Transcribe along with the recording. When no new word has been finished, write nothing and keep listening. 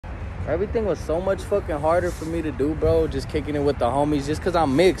Everything was so much fucking harder for me to do, bro. Just kicking it with the homies. Just because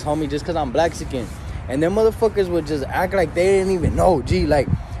I'm mixed, homie. Just because I'm Blaxican. And them motherfuckers would just act like they didn't even know. G, like,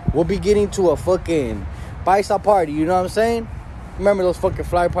 we'll be getting to a fucking paisa party. You know what I'm saying? Remember those fucking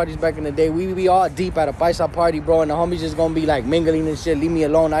flyer parties back in the day? We be all deep at a paisa party, bro. And the homies just gonna be, like, mingling and shit. Leave me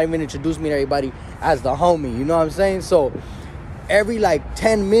alone. Not even introduce me to everybody as the homie. You know what I'm saying? So every, like,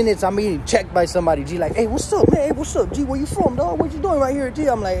 10 minutes, I'm being checked by somebody. G, like, hey, what's up, man? Hey, what's up, G? Where you from, dog? What you doing right here, G?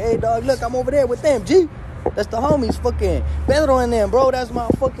 I'm like, hey, dog, look, I'm over there with them, G. That's the homies, fucking Pedro and them, bro. That's my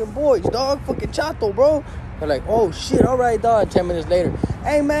fucking boys, dog. Fucking Chato, bro. They're like, oh, shit, all right, dog. 10 minutes later,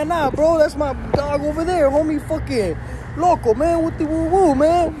 hey, man, nah, bro. That's my dog over there, homie, fucking Loco, man. What the woo-woo,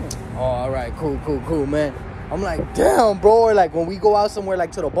 man? Oh, all right, cool, man. I'm like, damn, bro. Or, like, when we go out somewhere,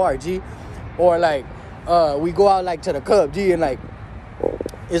 like, to the bar, G. Or, like, we go out, like, to the club, G, and, like,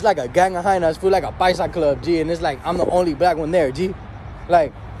 it's like a gang of hyenas, feel like a paisa club, G, and it's like I'm the only black one there, G.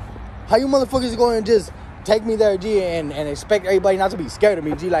 Like, how you motherfuckers going and just take me there, G, and expect everybody not to be scared of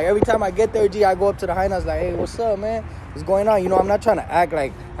me, G? Like, every time I get there, G, I go up to the hyenas like, hey, what's up, man? What's going on? You know, I'm not trying to act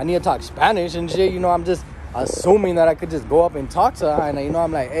like I need to talk Spanish and shit. You know, I'm just assuming that I could just go up and talk to a hyena. You know,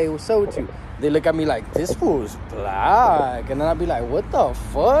 I'm like, hey, what's up with you? They look at me like, this fool's black. And then I'll be like, what the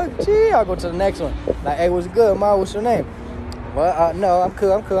fuck, G? I'll go to the next one. Like, hey, what's good, ma? What's your name? Well, no, I'm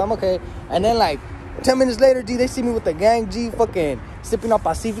cool, I'm okay. And then, like, 10 minutes later, G, they see me with the gang, G, fucking sipping on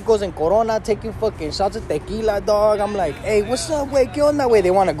Pacificos and Corona, taking fucking shots of tequila, dog. I'm like, hey, what's up, wey? ¿Qué onda, wey?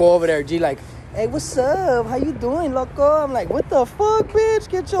 They want to go over there, G, like, hey, what's up? How you doing, loco? I'm like, what the fuck, bitch?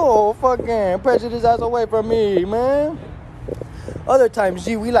 Get your fucking prejudice ass away from me, man. Other times,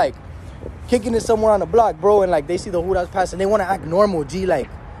 G, we, like, kicking it somewhere on the block, bro, and, like, they see the Hudas pass, and they want to act normal, G, like,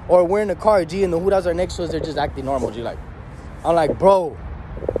 or we're in the car, G, and the Hudas are next to us, they're just acting normal, G, like, I'm like, bro,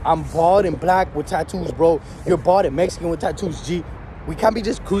 I'm bald and black with tattoos, bro. You're bald and Mexican with tattoos, G. We can't be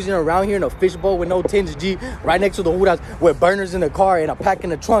just cruising around here in a fishbowl with no tinge, G. Right next to the Hudas with burners in the car and a pack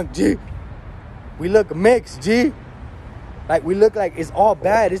in the trunk, G. We look mixed, G. Like, we look like it's all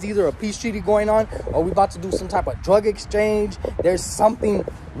bad. It's either a peace treaty going on or we about to do some type of drug exchange. There's something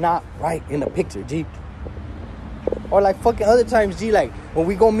not right in the picture, G. Or, like, fucking other times, G, like, when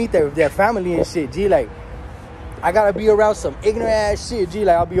we go meet their family and shit, G, like, I gotta be around some ignorant ass shit, G.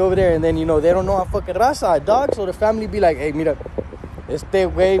 Like, I'll be over there and then, you know, they don't know I'm fucking Raza, dog. So the family be like, hey, mira, este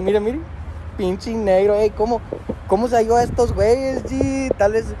güey, mira, pinche negro, hey, ¿cómo se halló estos güeyes, G?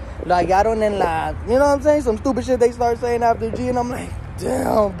 Tal vez lo hallaron en la, you know what I'm saying? Some stupid shit they start saying after, G. And I'm like,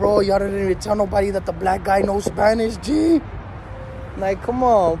 damn, bro, y'all didn't even tell nobody that the black guy knows Spanish, G. Like, come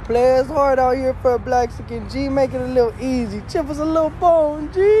on, play us hard out here for a Blaxican, G. Make it a little easy. Chip us a little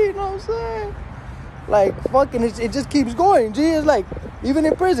bone, G. You know what I'm saying? Like, fucking, it just keeps going, G. It's like, even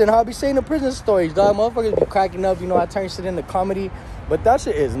in prison, how I be saying the prison stories, dog. Motherfuckers be cracking up, you know, I turn shit into comedy. But that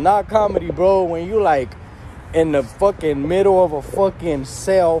shit is not comedy, bro. When you, like, in the fucking middle of a fucking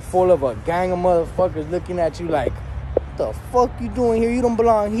cell full of a gang of motherfuckers looking at you like, what the fuck you doing here? You don't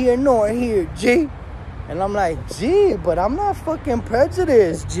belong here nor here, G. And I'm like, G, but I'm not fucking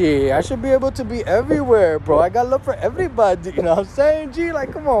prejudiced, G. I should be able to be everywhere, bro. I got love for everybody, you know what I'm saying, G?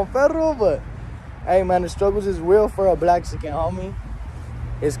 Like, come on, federal, but hey, man, the struggles is real for a Blaxican, homie.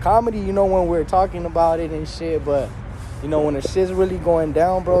 It's comedy, you know, when we're talking about it and shit, but, you know, when the shit's really going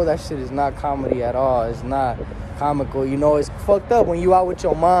down, bro, that shit is not comedy at all. It's not comical, you know. It's fucked up when you out with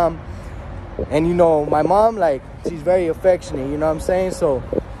your mom, and, you know, my mom, like, she's very affectionate, you know what I'm saying? So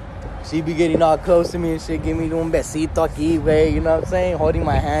she be getting all close to me and shit, give me un besito aquí, babe, you know what I'm saying? Holding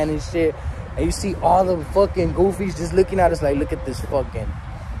my hand and shit. And you see all the fucking goofies just looking at us like, look at this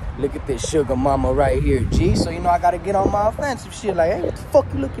sugar mama right here, G. So, you know, I gotta get on my offensive shit. Like, hey, what the fuck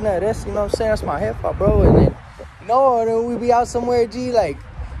you looking at? That's, you know what I'm saying? That's my hip-hop, bro. And then, you know, then we be out somewhere, G, like,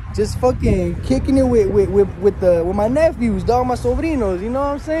 just fucking kicking it with my nephews, dog, my sobrinos, you know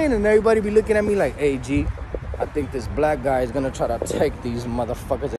what I'm saying? And everybody be looking at me like, hey, G, I think this black guy is gonna try to take these motherfuckers.